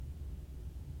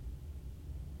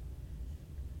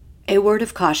A word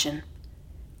of caution.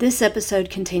 This episode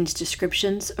contains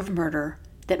descriptions of murder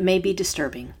that may be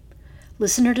disturbing.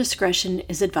 Listener discretion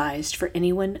is advised for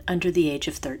anyone under the age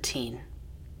of 13.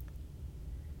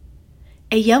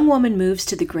 A young woman moves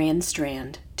to the Grand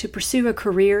Strand to pursue a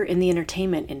career in the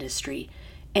entertainment industry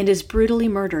and is brutally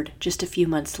murdered just a few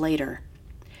months later.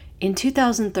 In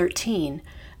 2013,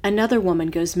 another woman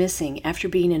goes missing after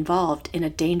being involved in a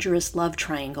dangerous love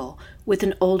triangle with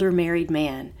an older married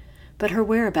man, but her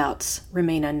whereabouts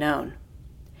remain unknown.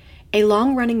 A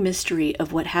long-running mystery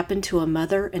of what happened to a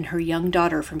mother and her young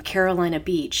daughter from Carolina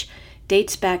Beach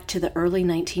dates back to the early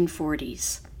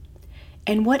 1940s.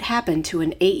 And what happened to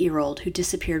an 8-year-old who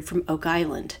disappeared from Oak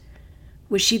Island?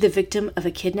 Was she the victim of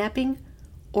a kidnapping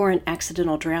or an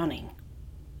accidental drowning?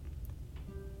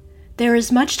 There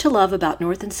is much to love about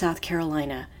North and South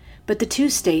Carolina, but the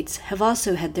two states have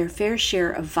also had their fair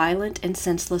share of violent and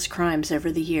senseless crimes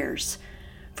over the years.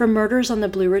 From murders on the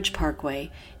Blue Ridge Parkway,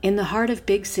 in the heart of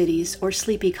big cities or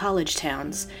sleepy college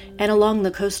towns, and along the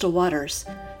coastal waters,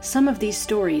 some of these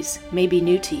stories may be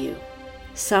new to you.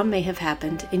 Some may have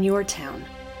happened in your town.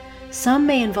 Some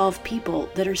may involve people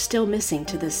that are still missing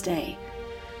to this day.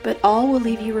 But all will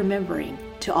leave you remembering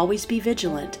to always be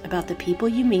vigilant about the people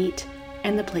you meet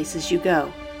and the places you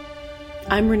go.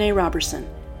 I'm Renee Robertson.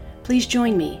 Please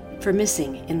join me for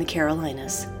Missing in the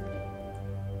Carolinas.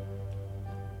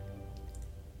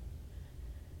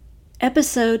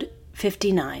 Episode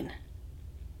 59.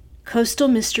 Coastal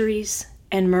Mysteries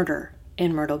and Murder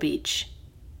in Myrtle Beach.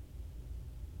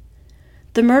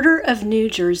 The murder of New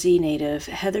Jersey native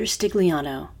Heather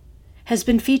Stigliano has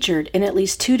been featured in at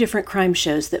least 2 different crime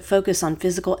shows that focus on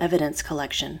physical evidence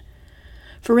collection.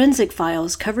 Forensic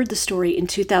Files covered the story in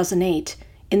 2008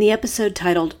 in the episode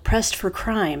titled Pressed for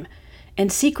Crime,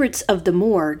 and Secrets of the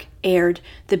Morgue aired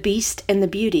The Beast and the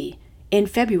Beauty in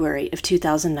February of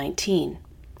 2019.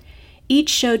 Each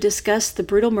show discussed the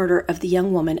brutal murder of the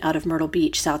young woman out of Myrtle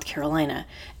Beach, South Carolina,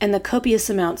 and the copious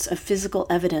amounts of physical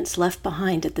evidence left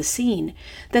behind at the scene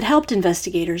that helped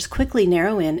investigators quickly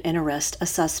narrow in and arrest a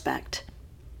suspect.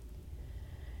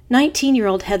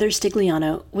 19-year-old Heather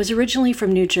Stigliano was originally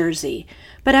from New Jersey,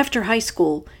 but after high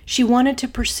school, she wanted to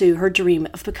pursue her dream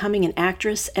of becoming an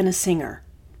actress and a singer.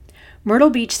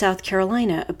 Myrtle Beach, South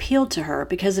Carolina appealed to her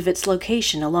because of its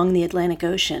location along the Atlantic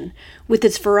Ocean, with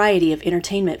its variety of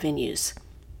entertainment venues.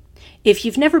 If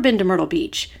you've never been to Myrtle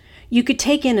Beach, you could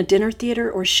take in a dinner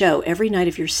theater or show every night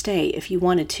of your stay if you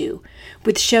wanted to,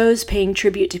 with shows paying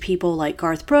tribute to people like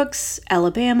Garth Brooks,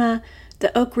 Alabama,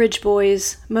 the Oak Ridge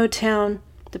Boys, Motown,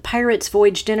 the Pirates'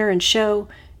 Voyage Dinner and Show,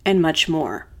 and much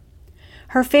more.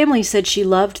 Her family said she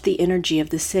loved the energy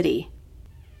of the city.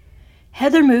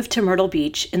 Heather moved to Myrtle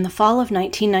Beach in the fall of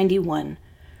 1991,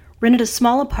 rented a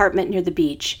small apartment near the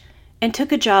beach, and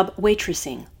took a job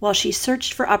waitressing while she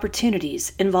searched for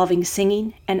opportunities involving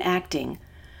singing and acting.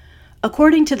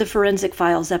 According to the Forensic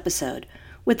Files episode,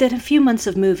 within a few months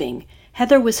of moving,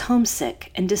 Heather was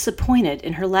homesick and disappointed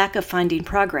in her lack of finding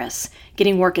progress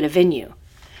getting work at a venue,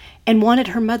 and wanted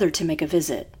her mother to make a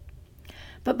visit.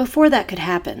 But before that could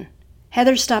happen,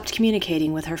 Heather stopped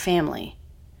communicating with her family.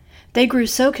 They grew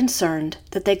so concerned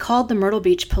that they called the Myrtle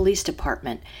Beach Police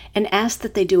Department and asked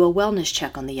that they do a wellness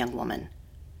check on the young woman.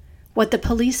 What the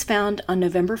police found on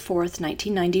November 4th,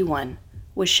 1991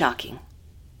 was shocking.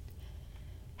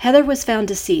 Heather was found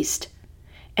deceased,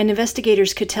 and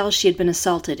investigators could tell she had been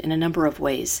assaulted in a number of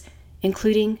ways,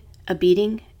 including a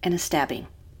beating and a stabbing.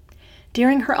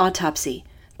 During her autopsy,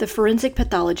 the forensic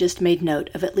pathologist made note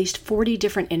of at least 40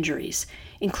 different injuries,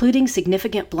 including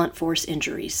significant blunt force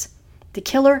injuries. The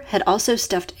killer had also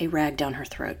stuffed a rag down her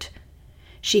throat.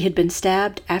 She had been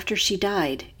stabbed after she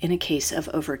died in a case of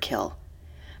overkill.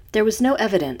 There was no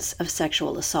evidence of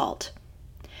sexual assault.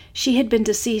 She had been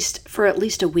deceased for at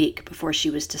least a week before she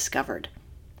was discovered.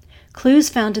 Clues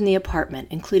found in the apartment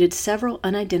included several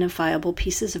unidentifiable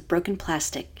pieces of broken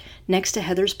plastic next to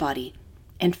Heather's body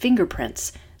and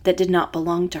fingerprints that did not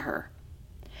belong to her.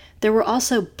 There were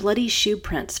also bloody shoe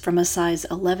prints from a size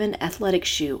 11 athletic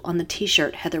shoe on the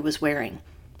t-shirt Heather was wearing.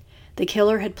 The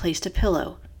killer had placed a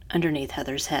pillow underneath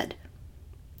Heather's head.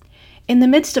 In the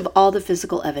midst of all the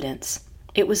physical evidence,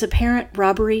 it was apparent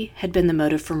robbery had been the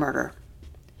motive for murder.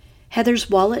 Heather's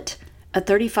wallet, a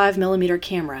 35mm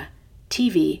camera,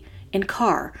 TV, and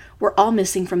car were all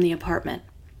missing from the apartment.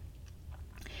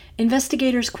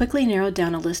 Investigators quickly narrowed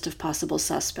down a list of possible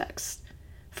suspects.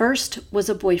 First was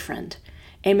a boyfriend,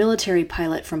 a military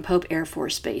pilot from Pope Air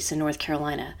Force Base in North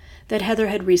Carolina that Heather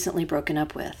had recently broken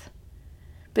up with.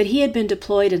 But he had been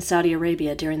deployed in Saudi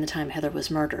Arabia during the time Heather was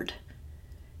murdered.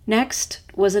 Next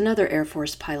was another Air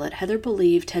Force pilot Heather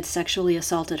believed had sexually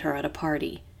assaulted her at a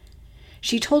party.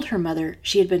 She told her mother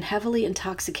she had been heavily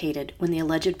intoxicated when the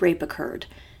alleged rape occurred,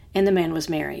 and the man was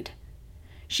married.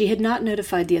 She had not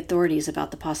notified the authorities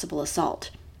about the possible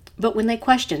assault, but when they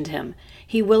questioned him,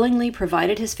 he willingly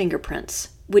provided his fingerprints,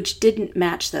 which didn't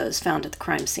match those found at the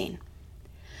crime scene.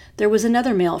 There was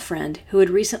another male friend who had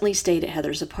recently stayed at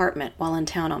Heather's apartment while in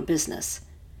town on business,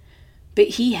 but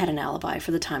he had an alibi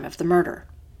for the time of the murder.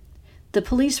 The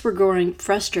police were growing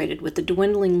frustrated with the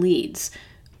dwindling leads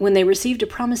when they received a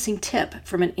promising tip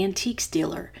from an antiques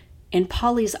dealer in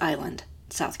Pawleys Island,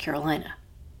 South Carolina.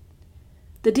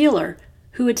 The dealer,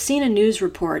 who had seen a news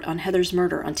report on Heather's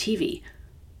murder on TV,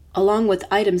 along with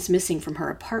items missing from her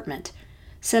apartment,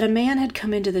 said a man had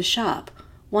come into the shop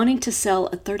wanting to sell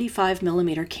a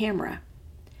 35mm camera.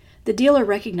 The dealer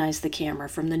recognized the camera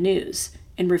from the news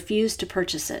and refused to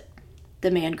purchase it.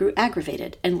 The man grew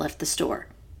aggravated and left the store.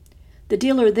 The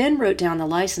dealer then wrote down the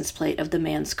license plate of the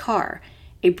man's car,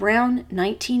 a brown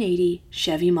 1980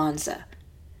 Chevy Monza.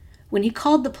 When he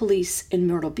called the police in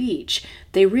Myrtle Beach,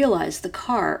 they realized the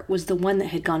car was the one that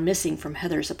had gone missing from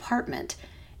Heather's apartment,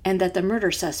 and that the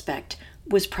murder suspect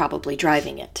was probably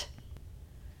driving it.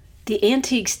 The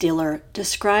antiques dealer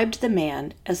described the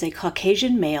man as a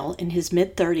Caucasian male in his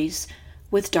mid-30s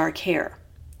with dark hair.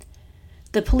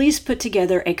 The police put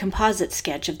together a composite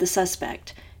sketch of the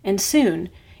suspect, and soon,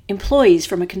 employees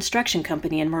from a construction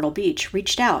company in Myrtle Beach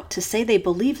reached out to say they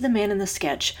believed the man in the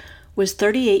sketch was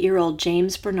 38-year-old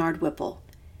James Bernard Whipple.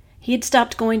 He had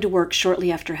stopped going to work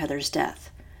shortly after Heather's death.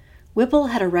 Whipple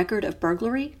had a record of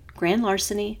burglary, grand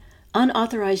larceny,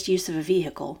 unauthorized use of a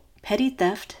vehicle, petty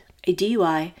theft, a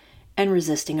DUI, and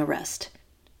resisting arrest.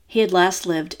 He had last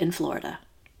lived in Florida.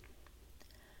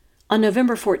 On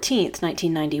November 14,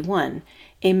 1991,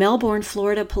 a Melbourne,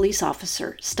 Florida police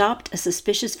officer stopped a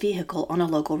suspicious vehicle on a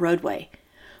local roadway.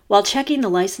 While checking the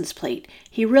license plate,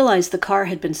 he realized the car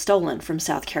had been stolen from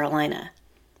South Carolina.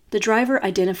 The driver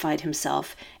identified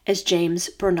himself as James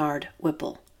Bernard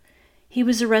Whipple. He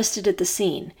was arrested at the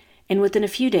scene and within a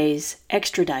few days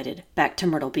extradited back to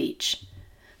Myrtle Beach.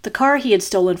 The car he had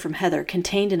stolen from Heather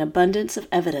contained an abundance of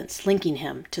evidence linking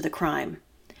him to the crime.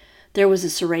 There was a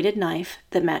serrated knife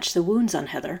that matched the wounds on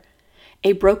Heather,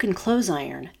 a broken clothes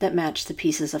iron that matched the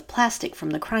pieces of plastic from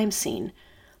the crime scene,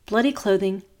 bloody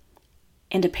clothing,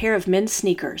 and a pair of men's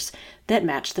sneakers that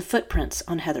matched the footprints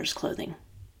on Heather's clothing.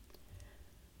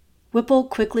 Whipple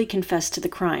quickly confessed to the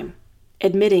crime,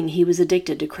 admitting he was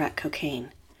addicted to crack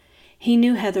cocaine. He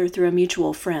knew Heather through a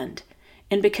mutual friend,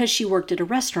 and because she worked at a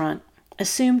restaurant,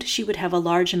 assumed she would have a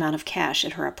large amount of cash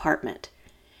at her apartment.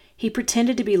 He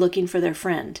pretended to be looking for their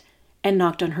friend and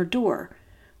knocked on her door,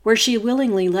 where she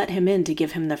willingly let him in to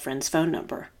give him the friend's phone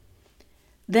number.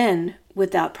 Then,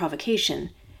 without provocation,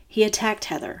 he attacked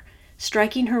Heather,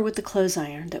 striking her with the clothes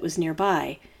iron that was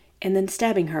nearby, and then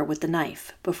stabbing her with the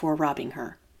knife before robbing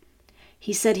her.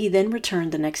 He said he then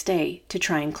returned the next day to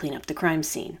try and clean up the crime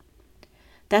scene.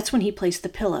 That's when he placed the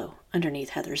pillow underneath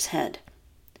Heather's head.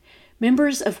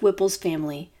 Members of Whipple's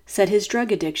family said his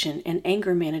drug addiction and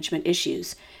anger management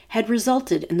issues had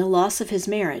resulted in the loss of his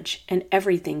marriage and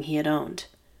everything he had owned.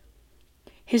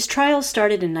 His trial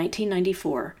started in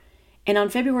 1994, and on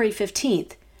February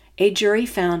 15th, a jury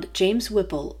found James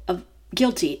Whipple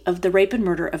guilty of the rape and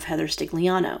murder of Heather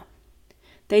Stigliano.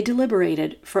 They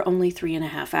deliberated for only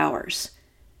 3.5 hours.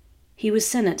 He was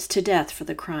sentenced to death for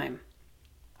the crime.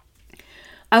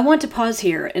 I want to pause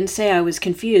here and say I was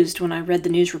confused when I read the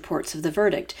news reports of the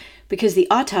verdict because the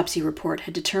autopsy report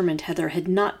had determined Heather had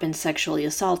not been sexually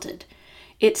assaulted.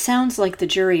 It sounds like the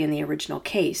jury in the original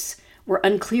case were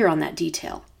unclear on that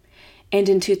detail. And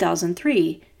in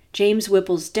 2003, James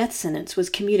Whipple's death sentence was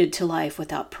commuted to life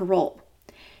without parole.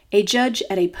 A judge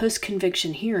at a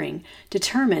post-conviction hearing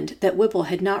determined that Whipple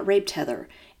had not raped Heather,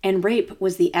 and rape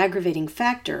was the aggravating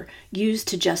factor used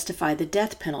to justify the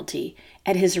death penalty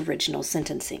at his original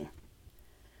sentencing.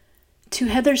 To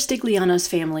Heather Stigliano's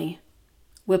family,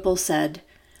 Whipple said,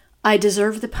 "I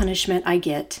deserve the punishment I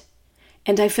get,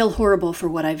 and I feel horrible for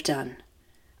what I've done.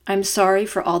 I'm sorry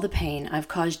for all the pain I've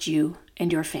caused you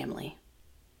and your family."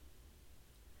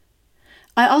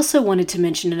 I also wanted to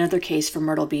mention another case from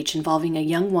Myrtle Beach involving a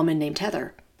young woman named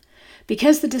Heather.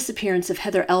 Because the disappearance of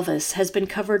Heather Elvis has been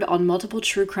covered on multiple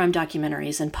true crime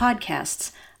documentaries and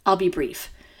podcasts, I'll be brief.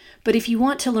 But if you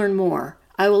want to learn more,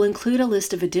 I will include a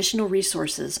list of additional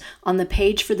resources on the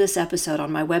page for this episode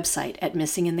on my website at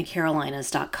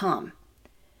missinginthecarolinas.com.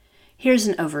 Here's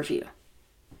an overview.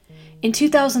 In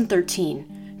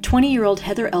 2013, 20-year-old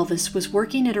Heather Elvis was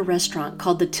working at a restaurant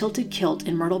called the Tilted Kilt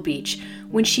in Myrtle Beach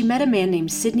when she met a man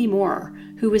named Sidney Moorer,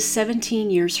 who was 17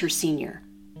 years her senior.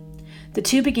 The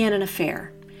two began an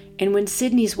affair, and when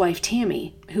Sidney's wife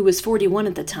Tammy, who was 41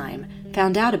 at the time,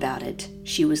 found out about it,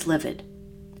 she was livid.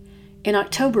 In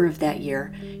October of that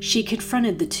year, she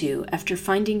confronted the two after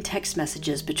finding text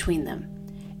messages between them,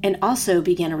 and also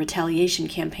began a retaliation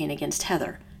campaign against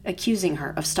Heather, accusing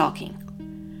her of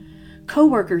stalking.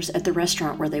 Co-workers at the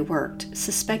restaurant where they worked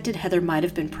suspected Heather might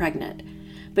have been pregnant,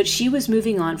 but she was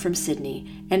moving on from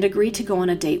Sydney and agreed to go on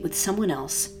a date with someone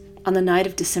else on the night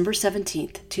of December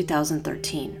 17,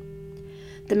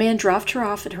 2013. The man dropped her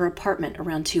off at her apartment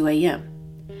around 2 a.m.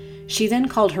 She then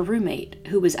called her roommate,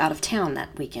 who was out of town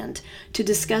that weekend, to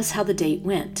discuss how the date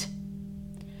went.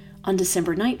 On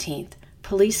December 19th,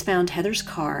 police found Heather's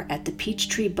car at the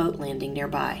Peachtree boat landing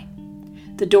nearby.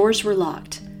 The doors were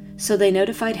locked, so they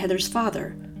notified Heather's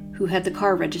father, who had the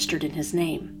car registered in his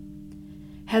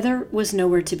name. Heather was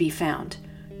nowhere to be found,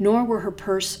 nor were her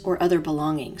purse or other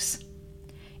belongings.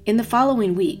 In the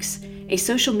following weeks, a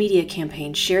social media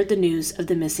campaign shared the news of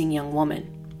the missing young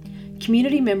woman.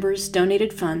 Community members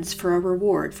donated funds for a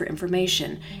reward for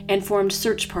information and formed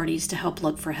search parties to help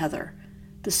look for Heather.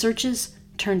 The searches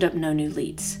turned up no new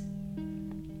leads.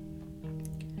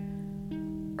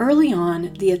 Early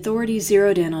on, the authorities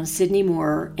zeroed in on Sidney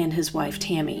Moore and his wife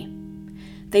Tammy.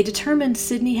 They determined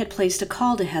Sidney had placed a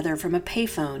call to Heather from a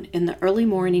payphone in the early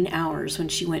morning hours when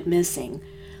she went missing,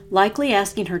 likely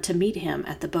asking her to meet him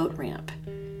at the boat ramp.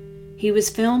 He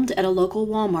was filmed at a local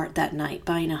Walmart that night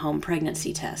buying a home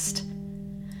pregnancy test.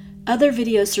 Other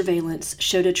video surveillance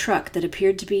showed a truck that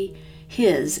appeared to be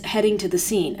his heading to the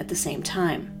scene at the same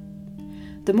time.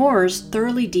 The Moores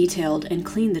thoroughly detailed and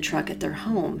cleaned the truck at their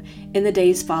home in the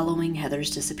days following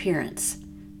Heather's disappearance.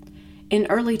 In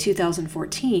early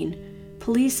 2014,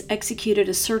 police executed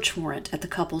a search warrant at the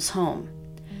couple's home.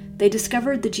 They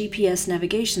discovered the GPS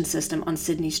navigation system on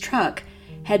Sidney's truck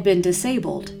had been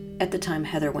disabled at the time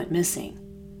Heather went missing,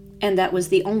 and that was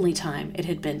the only time it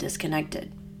had been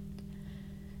disconnected.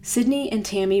 Sidney and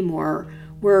Tammy Moore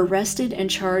were arrested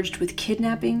and charged with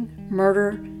kidnapping,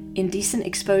 murder, indecent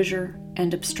exposure,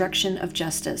 and obstruction of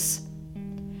justice.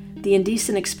 The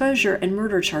indecent exposure and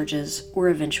murder charges were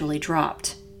eventually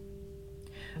dropped.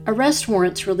 Arrest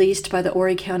warrants released by the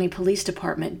Horry County Police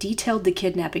Department detailed the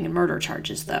kidnapping and murder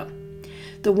charges, though.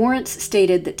 The warrants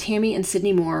stated that Tammy and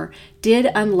Sidney Moore did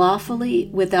unlawfully,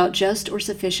 without just or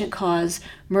sufficient cause,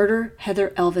 murder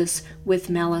Heather Elvis with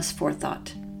malice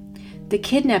forethought. The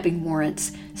kidnapping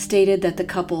warrants stated that the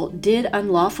couple did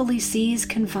unlawfully seize,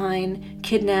 confine,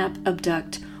 kidnap,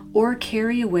 abduct, or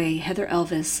carry away Heather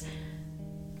Elvis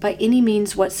by any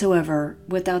means whatsoever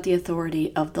without the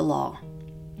authority of the law.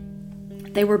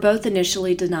 They were both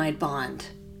initially denied bond.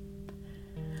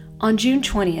 On June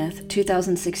 20th,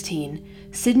 2016,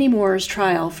 Sidney Moore's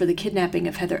trial for the kidnapping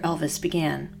of Heather Elvis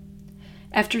began.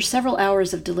 After several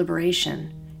hours of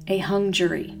deliberation, a hung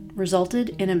jury resulted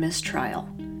in a mistrial.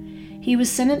 He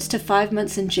was sentenced to 5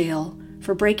 months in jail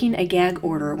for breaking a gag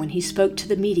order when he spoke to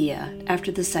the media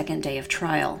after the second day of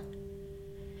trial.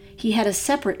 He had a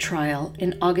separate trial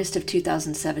in August of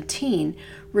 2017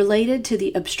 related to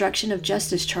the obstruction of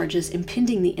justice charges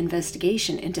impeding the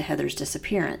investigation into Heather's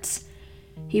disappearance.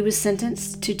 He was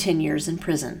sentenced to 10 years in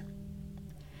prison.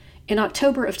 In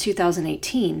October of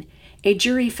 2018, a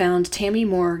jury found Tammy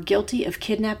Moore guilty of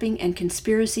kidnapping and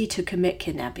conspiracy to commit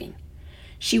kidnapping.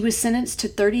 She was sentenced to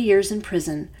 30 years in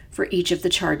prison for each of the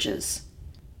charges.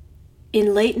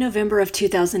 In late November of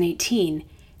 2018,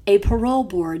 a parole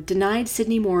board denied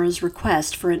Sidney Moore's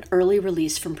request for an early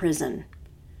release from prison.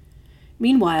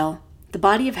 Meanwhile, the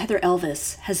body of Heather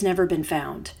Elvis has never been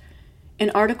found. An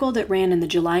article that ran in the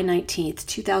July 19,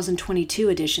 2022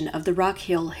 edition of the Rock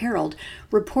Hill Herald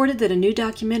reported that a new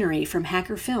documentary from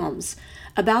Hacker Films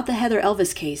about the Heather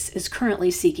Elvis case is currently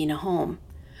seeking a home.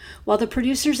 While the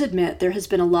producers admit there has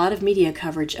been a lot of media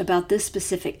coverage about this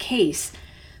specific case,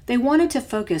 they wanted to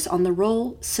focus on the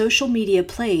role social media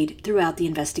played throughout the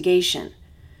investigation.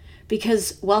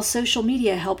 Because while social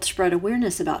media helped spread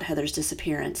awareness about Heather's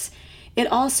disappearance,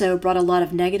 it also brought a lot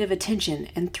of negative attention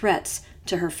and threats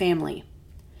to her family.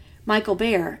 Michael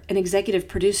Baer, an executive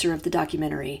producer of the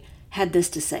documentary, had this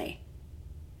to say: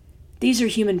 "These are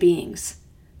human beings.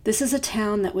 This is a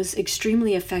town that was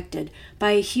extremely affected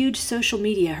by a huge social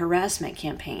media harassment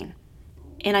campaign,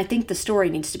 and I think the story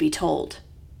needs to be told."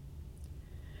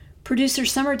 Producer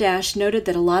Summer Dash noted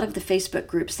that a lot of the Facebook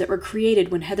groups that were created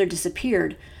when Heather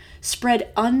disappeared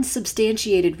spread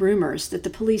unsubstantiated rumors that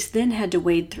the police then had to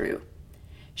wade through.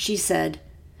 She said,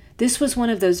 "This was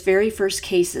one of those very first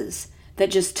cases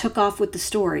that just took off with the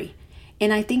story,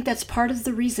 and I think that's part of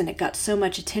the reason it got so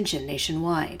much attention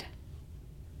nationwide."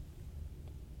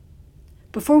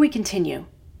 Before we continue,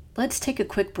 let's take a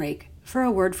quick break for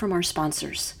a word from our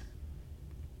sponsors.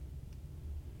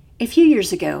 A few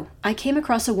years ago, I came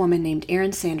across a woman named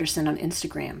Erin Sanderson on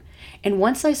Instagram, and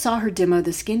once I saw her demo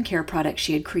the skincare products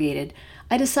she had created,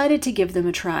 I decided to give them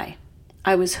a try.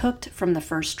 I was hooked from the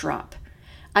first drop.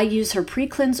 I use her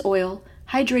pre-cleanse oil,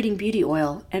 hydrating beauty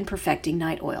oil, and perfecting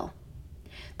night oil.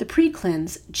 The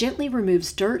pre-cleanse gently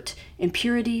removes dirt,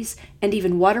 impurities, and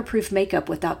even waterproof makeup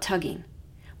without tugging,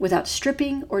 without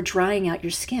stripping or drying out your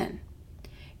skin.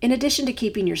 In addition to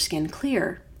keeping your skin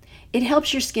clear, it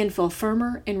helps your skin feel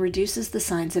firmer and reduces the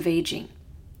signs of aging.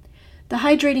 The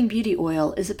Hydrating Beauty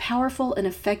Oil is a powerful and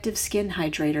effective skin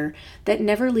hydrator that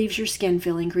never leaves your skin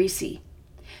feeling greasy.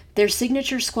 Their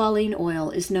signature squalene oil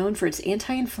is known for its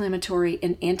anti-inflammatory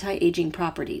and anti-aging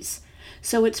properties,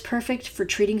 so it's perfect for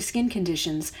treating skin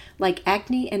conditions like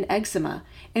acne and eczema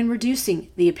and reducing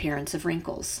the appearance of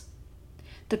wrinkles.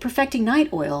 The Perfecting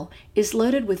Night Oil is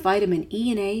loaded with vitamin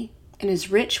E and A and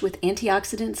is rich with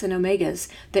antioxidants and omegas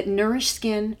that nourish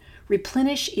skin,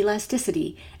 replenish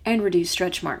elasticity, and reduce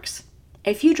stretch marks.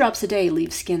 A few drops a day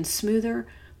leave skin smoother,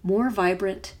 more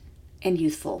vibrant, and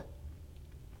youthful.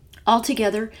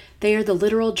 Altogether, they are the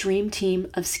literal dream team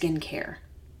of skincare.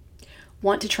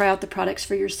 Want to try out the products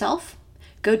for yourself?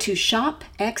 Go to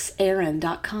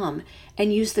shopxerin.com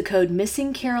and use the code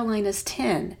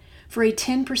MissingCarolinas10 for a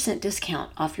 10%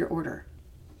 discount off your order.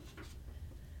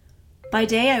 By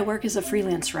day, I work as a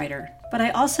freelance writer, but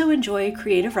I also enjoy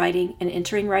creative writing and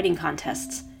entering writing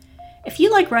contests. If you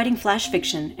like writing flash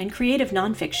fiction and creative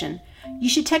nonfiction, you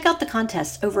should check out the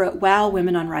contests over at Wow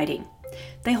Women on Writing.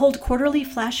 They hold quarterly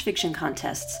flash fiction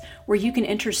contests where you can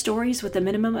enter stories with a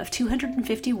minimum of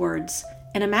 250 words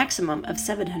and a maximum of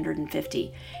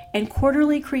 750, and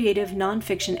quarterly creative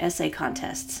nonfiction essay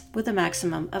contests with a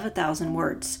maximum of 1,000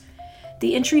 words.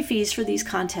 The entry fees for these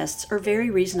contests are very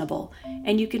reasonable,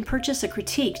 and you can purchase a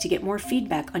critique to get more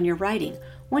feedback on your writing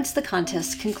once the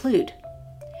contests conclude.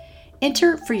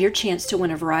 Enter for your chance to win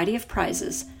a variety of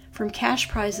prizes, from cash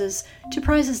prizes to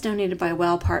prizes donated by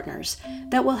WOW partners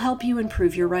that will help you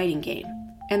improve your writing game,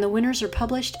 and the winners are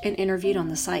published and interviewed on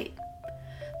the site.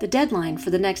 The deadline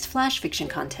for the next flash fiction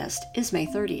contest is May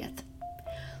 30th.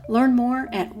 Learn more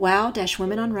at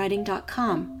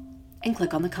wow-womenonwriting.com and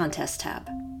click on the contest tab.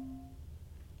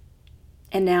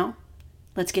 And now,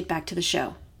 let's get back to the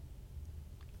show.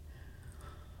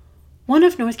 One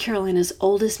of North Carolina's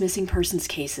oldest missing persons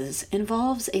cases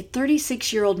involves a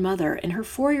 36-year-old mother and her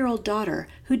 4-year-old daughter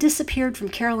who disappeared from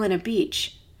Carolina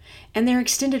Beach, and their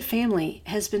extended family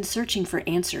has been searching for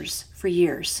answers for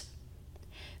years.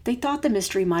 They thought the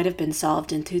mystery might have been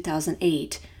solved in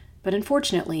 2008, but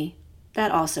unfortunately,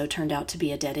 that also turned out to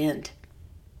be a dead end.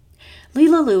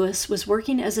 Leila Lewis was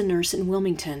working as a nurse in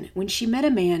Wilmington when she met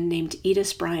a man named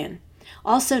Edis Bryan,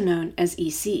 also known as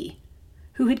EC,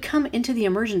 who had come into the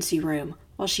emergency room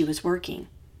while she was working.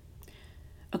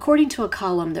 According to a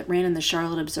column that ran in the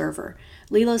Charlotte Observer,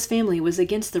 Leila's family was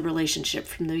against the relationship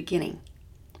from the beginning,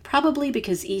 probably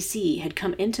because EC had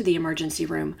come into the emergency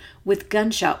room with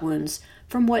gunshot wounds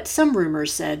from what some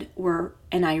rumors said were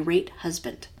an irate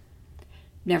husband.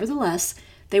 Nevertheless,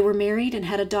 they were married and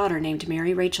had a daughter named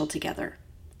Mary Rachel together.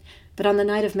 But on the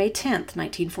night of May 10th,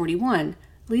 1941,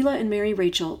 Leila and Mary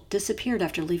Rachel disappeared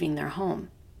after leaving their home.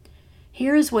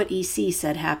 Here is what EC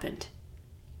said happened.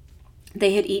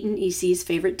 They had eaten EC's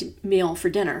favorite meal for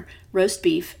dinner, roast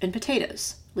beef and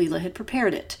potatoes. Leila had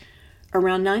prepared it.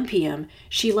 Around 9 p.m.,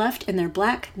 she left in their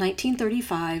black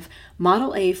 1935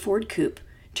 Model A Ford Coupe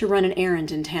to run an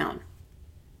errand in town.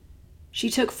 She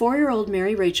took 4-year-old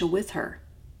Mary Rachel with her,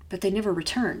 but they never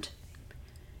returned.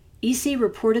 EC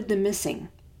reported them missing.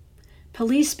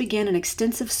 Police began an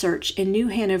extensive search in New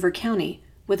Hanover County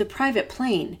with a private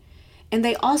plane, and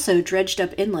they also dredged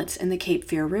up inlets in the Cape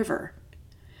Fear River.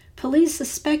 Police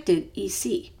suspected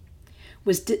EC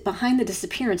was behind the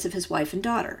disappearance of his wife and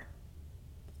daughter.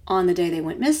 On the day they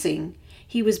went missing,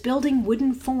 he was building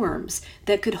wooden forms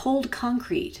that could hold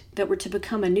concrete that were to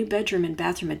become a new bedroom and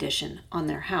bathroom addition on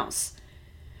their house.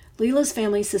 Leila's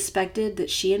family suspected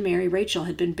that she and Mary Rachel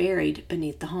had been buried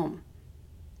beneath the home.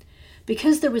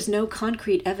 Because there was no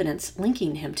concrete evidence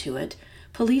linking him to it,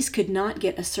 police could not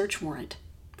get a search warrant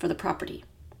for the property.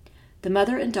 The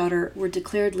mother and daughter were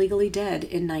declared legally dead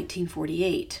in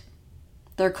 1948.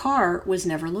 Their car was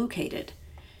never located.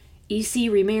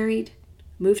 EC remarried,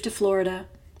 moved to Florida,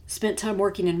 spent time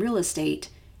working in real estate,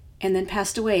 and then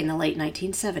passed away in the late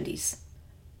 1970s.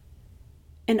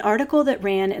 An article that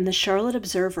ran in the Charlotte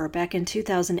Observer back in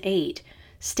 2008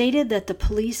 stated that the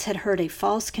police had heard a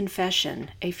false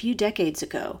confession a few decades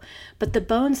ago, but the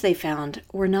bones they found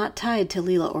were not tied to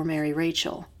Leila or Mary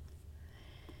Rachel.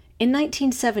 In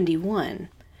 1971,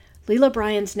 Leila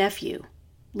Bryan's nephew,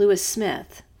 Lewis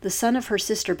Smith, the son of her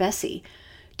sister Bessie,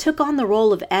 took on the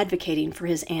role of advocating for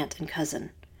his aunt and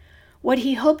cousin. What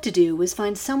he hoped to do was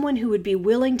find someone who would be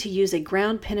willing to use a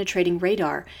ground-penetrating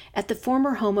radar at the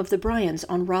former home of the Bryans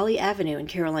on Raleigh Avenue in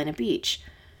Carolina Beach.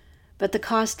 But the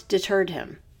cost deterred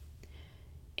him.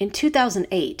 In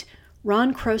 2008,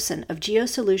 Ron Croson of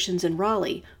GeoSolutions in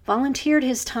Raleigh volunteered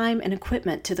his time and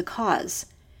equipment to the cause.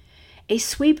 A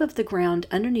sweep of the ground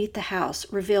underneath the house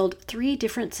revealed 3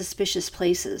 different suspicious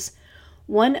places,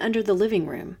 one under the living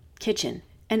room, kitchen,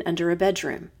 and under a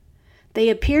bedroom. They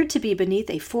appeared to be beneath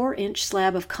a 4-inch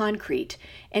slab of concrete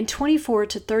and 24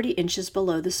 to 30 inches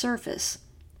below the surface.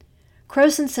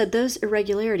 Croson said those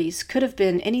irregularities could have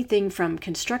been anything from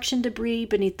construction debris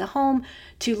beneath the home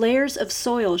to layers of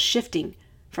soil shifting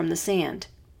from the sand.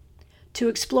 To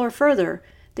explore further,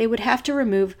 they would have to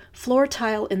remove floor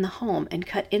tile in the home and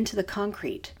cut into the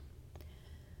concrete.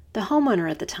 The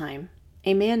homeowner at the time,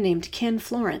 a man named Ken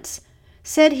Florence,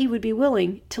 said he would be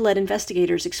willing to let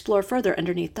investigators explore further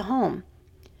underneath the home.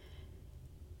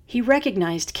 He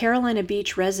recognized Carolina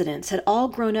Beach residents had all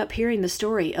grown up hearing the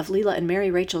story of Leila and Mary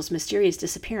Rachel's mysterious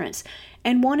disappearance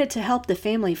and wanted to help the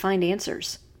family find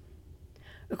answers.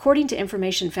 According to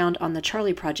information found on the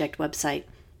Charlie Project website,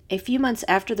 a few months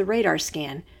after the radar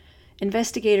scan,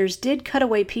 investigators did cut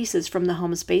away pieces from the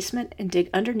home's basement and dig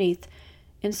underneath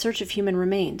in search of human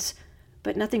remains,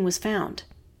 but nothing was found,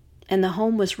 and the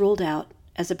home was ruled out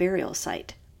as a burial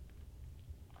site.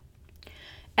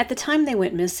 At the time they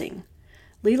went missing,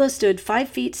 Leila stood 5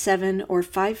 feet 7 or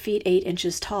 5 feet 8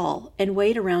 inches tall and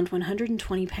weighed around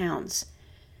 120 pounds.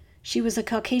 She was a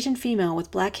Caucasian female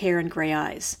with black hair and gray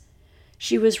eyes.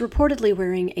 She was reportedly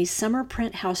wearing a summer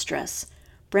print house dress,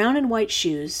 brown and white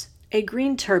shoes, a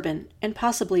green turban, and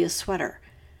possibly a sweater.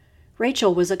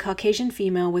 Rachel was a Caucasian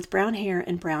female with brown hair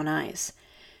and brown eyes.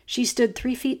 She stood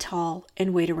 3 feet tall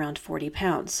and weighed around 40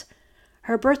 pounds.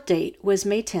 Her birth date was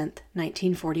May 10,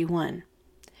 1941.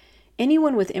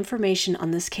 Anyone with information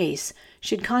on this case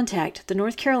should contact the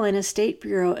North Carolina State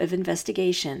Bureau of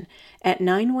Investigation at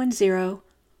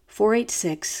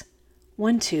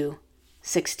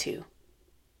 910-486-1262.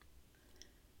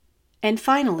 And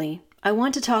finally, I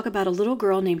want to talk about a little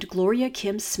girl named Gloria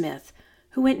Kim Smith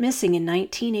who went missing in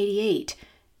 1988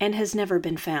 and has never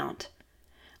been found.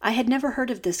 I had never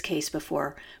heard of this case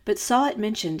before, but saw it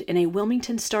mentioned in a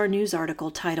Wilmington Star News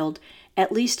article titled,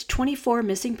 "At least 24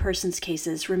 missing persons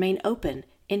cases remain open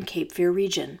in Cape Fear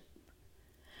region."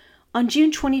 On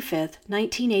June 25,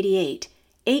 1988,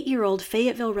 8-year-old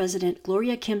Fayetteville resident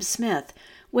Gloria Kim Smith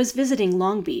was visiting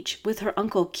Long Beach with her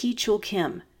uncle Ki Chul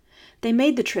Kim. They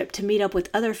made the trip to meet up with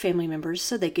other family members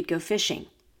so they could go fishing.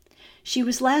 She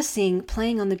was last seen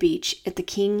playing on the beach at the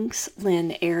Kings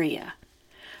Lynn area.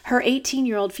 Her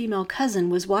 18-year-old female cousin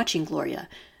was watching Gloria,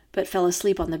 but fell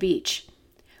asleep on the beach.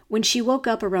 When she woke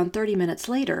up around 30 minutes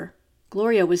later,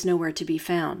 Gloria was nowhere to be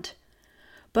found.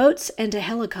 Boats and a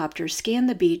helicopter scanned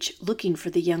the beach looking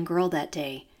for the young girl that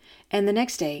day, and the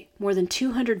next day, more than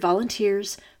 200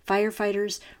 volunteers,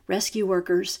 firefighters, rescue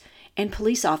workers, and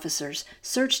police officers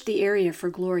searched the area for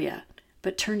Gloria,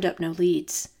 but turned up no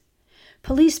leads.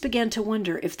 Police began to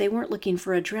wonder if they weren't looking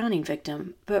for a drowning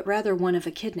victim, but rather one of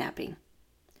a kidnapping.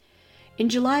 In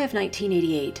July of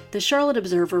 1988, the Charlotte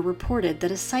Observer reported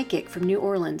that a psychic from New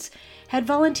Orleans had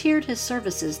volunteered his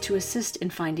services to assist in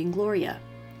finding Gloria.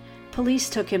 Police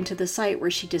took him to the site where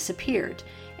she disappeared,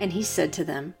 and he said to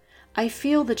them, "I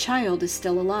feel the child is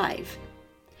still alive."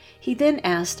 He then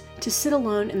asked to sit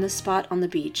alone in the spot on the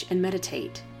beach and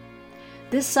meditate.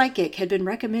 This psychic had been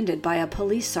recommended by a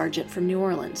police sergeant from New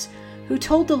Orleans, who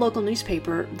told the local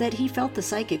newspaper that he felt the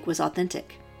psychic was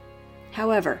authentic.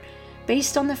 However,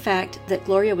 based on the fact that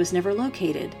Gloria was never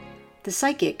located, the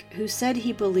psychic, who said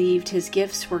he believed his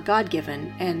gifts were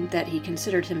God-given and that he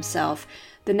considered himself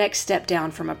the next step down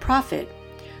from a prophet,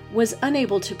 was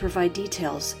unable to provide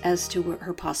details as to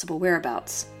her possible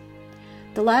whereabouts.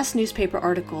 The last newspaper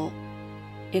article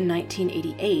in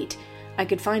 1988 I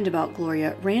could find about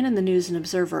Gloria ran in the News and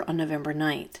Observer on November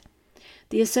 9th.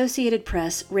 The Associated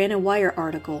Press ran a Wire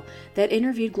article that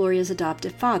interviewed Gloria's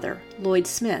adoptive father, Lloyd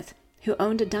Smith, who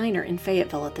owned a diner in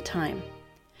Fayetteville at the time.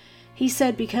 He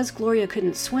said because Gloria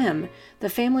couldn't swim, the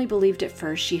family believed at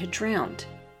first she had drowned.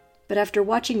 But after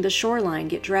watching the shoreline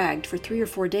get dragged for 3 or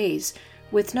 4 days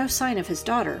with no sign of his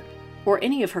daughter or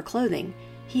any of her clothing,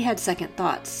 he had second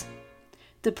thoughts.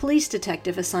 The police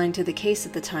detective assigned to the case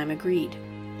at the time agreed.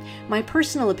 "My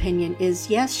personal opinion is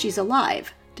yes, she's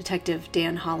alive," Detective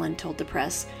Dan Holland told the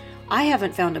press. "I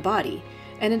haven't found a body,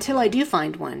 and until I do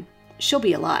find one, she'll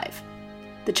be alive.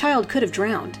 The child could have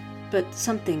drowned, but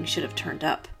something should have turned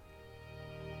up."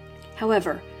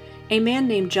 However, a man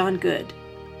named John Good,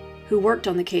 who worked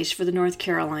on the case for the North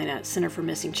Carolina Center for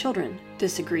Missing Children,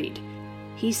 disagreed.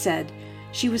 He said,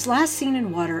 "She was last seen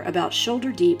in water about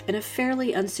shoulder deep in a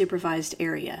fairly unsupervised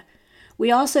area.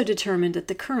 We also determined that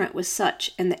the current was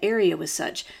such and the area was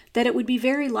such that it would be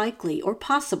very likely or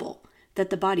possible that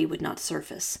the body would not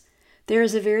surface. There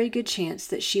is a very good chance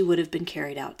that she would have been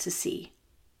carried out to sea."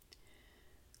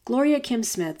 Gloria Kim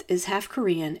Smith is half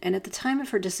Korean and at the time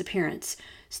of her disappearance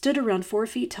stood around 4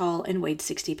 feet tall and weighed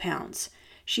 60 pounds.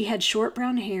 She had short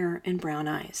brown hair and brown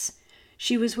eyes.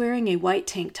 She was wearing a white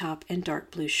tank top and dark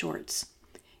blue shorts.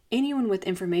 Anyone with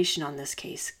information on this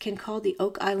case can call the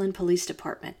Oak Island Police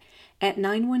Department at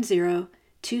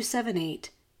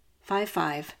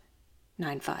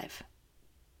 910-278-5595.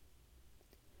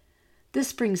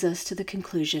 This brings us to the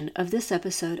conclusion of this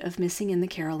episode of Missing in the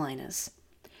Carolinas.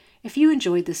 If you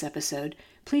enjoyed this episode,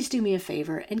 please do me a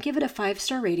favor and give it a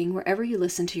 5-star rating wherever you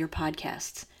listen to your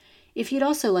podcasts. If you'd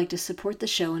also like to support the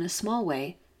show in a small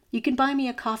way, you can buy me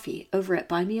a coffee over at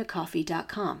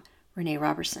buymeacoffee.com, Renee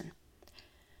Robertson.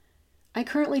 I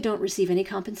currently don't receive any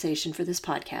compensation for this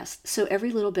podcast, so every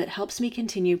little bit helps me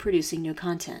continue producing new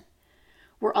content.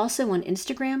 We're also on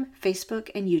Instagram,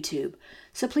 Facebook, and YouTube,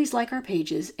 so please like our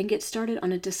pages and get started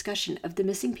on a discussion of the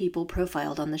missing people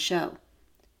profiled on the show.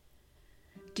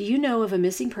 Do you know of a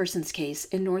missing persons case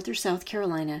in North or South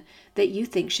Carolina that you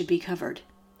think should be covered?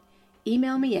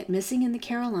 Email me at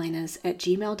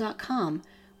missinginthecarolinas@gmail.com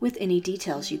with any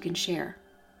details you can share.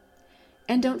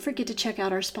 And don't forget to check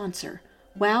out our sponsor,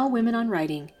 WOW Women on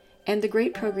Writing, and the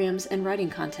great programs and writing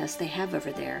contests they have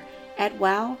over there at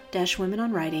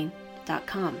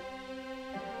wow-womenonwriting.com.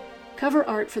 Cover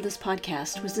art for this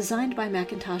podcast was designed by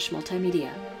Macintosh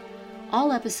Multimedia.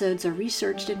 All episodes are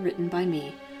researched and written by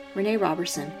me, Renee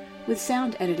Robertson, with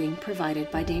sound editing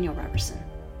provided by Daniel Robertson.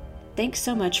 Thanks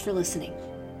so much for listening.